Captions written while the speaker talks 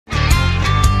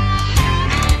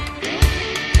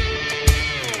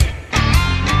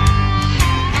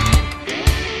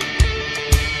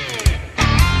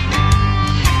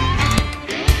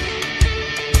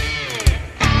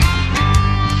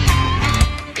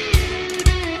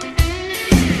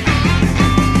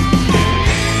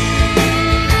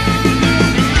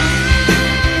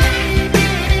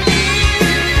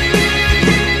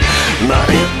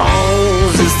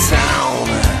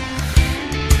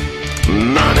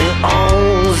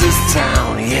owns this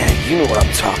town. Yeah, you know what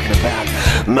I'm talking about.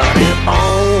 Money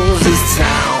owns this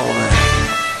town.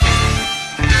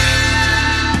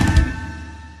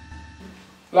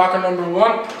 Locker number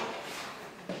 1.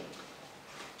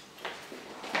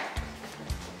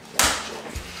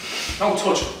 Don't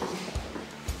touch it.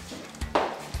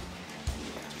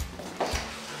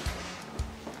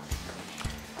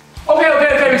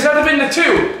 Okay, we set the bin to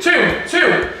 2.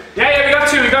 Yeah, we got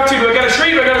 2, Do I get a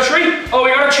 3? Oh, we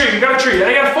got a 3, I got a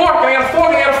 4,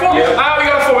 Yeah. Ah, we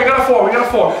got a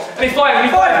 4. Any 5,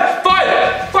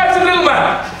 5 to the little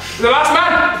man. The last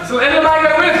man, the little man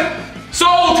got with.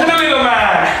 Sold to the little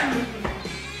man.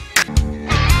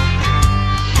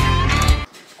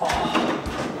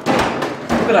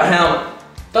 Look at that helmet.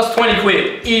 That's 20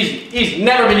 quid. Easy.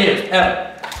 Never been used,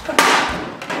 ever.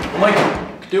 I might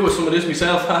do with some of this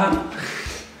myself, haha.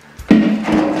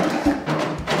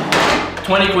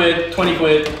 20 quid, 30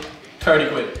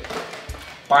 quid.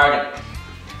 Bargain.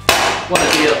 What a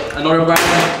deal. Another bargain.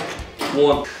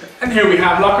 1. And here we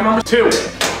have locker number 2.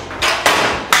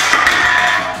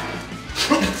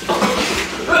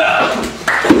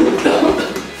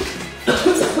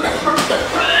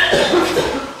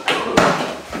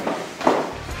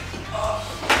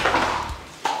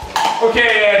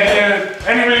 Okay,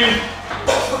 anybody?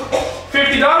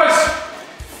 $50?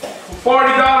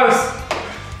 $40?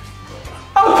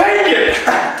 I'll take it!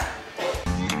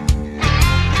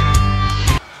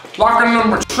 Locker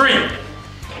number 3.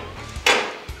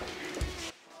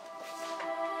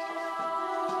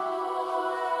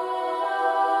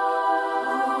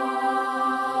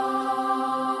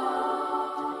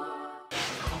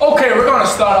 Okay, we're gonna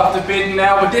start off the bin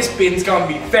now, but this bin's gonna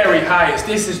be very high, as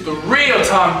this is the real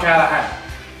Tom Callahan.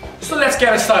 So let's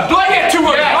get it started. Do I get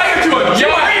 200? Yes. I get 200.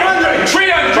 Yeah. 800,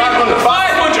 300, 500,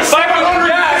 500, 500,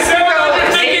 yeah,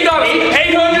 700, $80,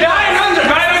 800, 900,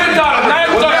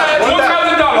 $900,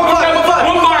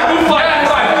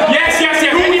 $1,000, yes.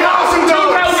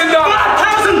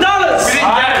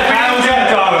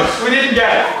 $2,000. We didn't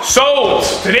get it. Sold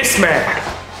to this man.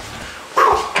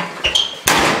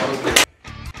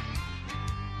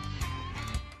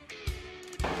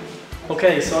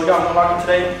 Okay, so I got my market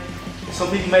today. Some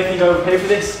people may think I would pay for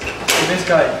this, but this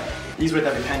guy, he's worth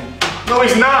every penny. No,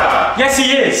 he's not. Yes,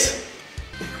 he is.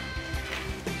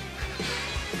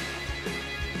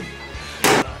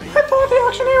 I thought the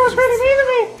auctioneer was really mean to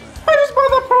me. I just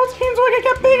bought that protein so I could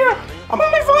get bigger. I'm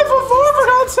only 5'4" for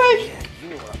God's sake.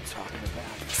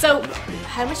 So,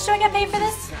 how much do I get paid for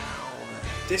this?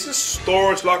 This is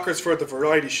storage lockers for the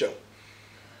variety show.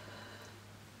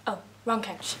 Oh, wrong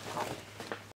couch.